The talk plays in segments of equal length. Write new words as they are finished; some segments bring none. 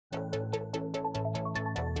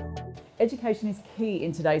Education is key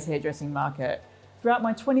in today's hairdressing market. Throughout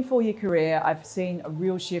my 24-year career, I've seen a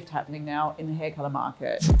real shift happening now in the hair colour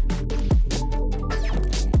market.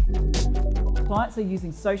 Clients are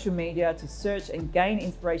using social media to search and gain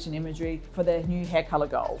inspiration imagery for their new hair colour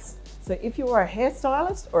goals. So if you are a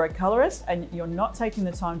hairstylist or a colourist and you're not taking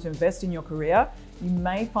the time to invest in your career, you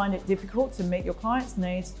may find it difficult to meet your clients'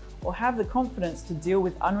 needs or have the confidence to deal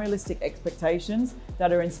with unrealistic expectations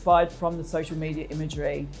that are inspired from the social media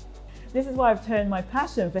imagery. This is why I've turned my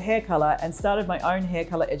passion for hair colour and started my own hair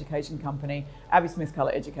colour education company, Abby Smith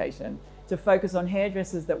Colour Education, to focus on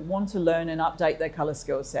hairdressers that want to learn and update their colour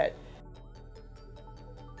skill set.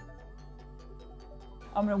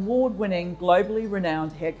 I'm an award-winning, globally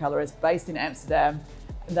renowned hair colourist based in Amsterdam,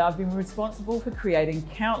 and I've been responsible for creating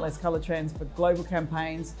countless colour trends for global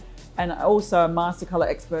campaigns, and also a master colour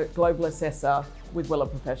expert global assessor with Willa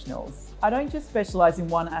Professionals. I don't just specialise in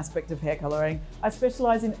one aspect of hair colouring, I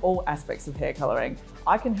specialise in all aspects of hair colouring.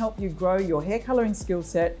 I can help you grow your hair colouring skill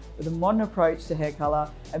set with a modern approach to hair colour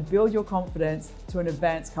and build your confidence to an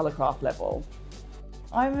advanced colour craft level.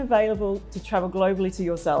 I'm available to travel globally to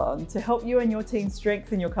your salon to help you and your team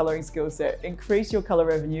strengthen your colouring skill set, increase your colour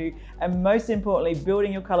revenue, and most importantly,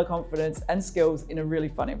 building your colour confidence and skills in a really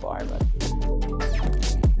fun environment.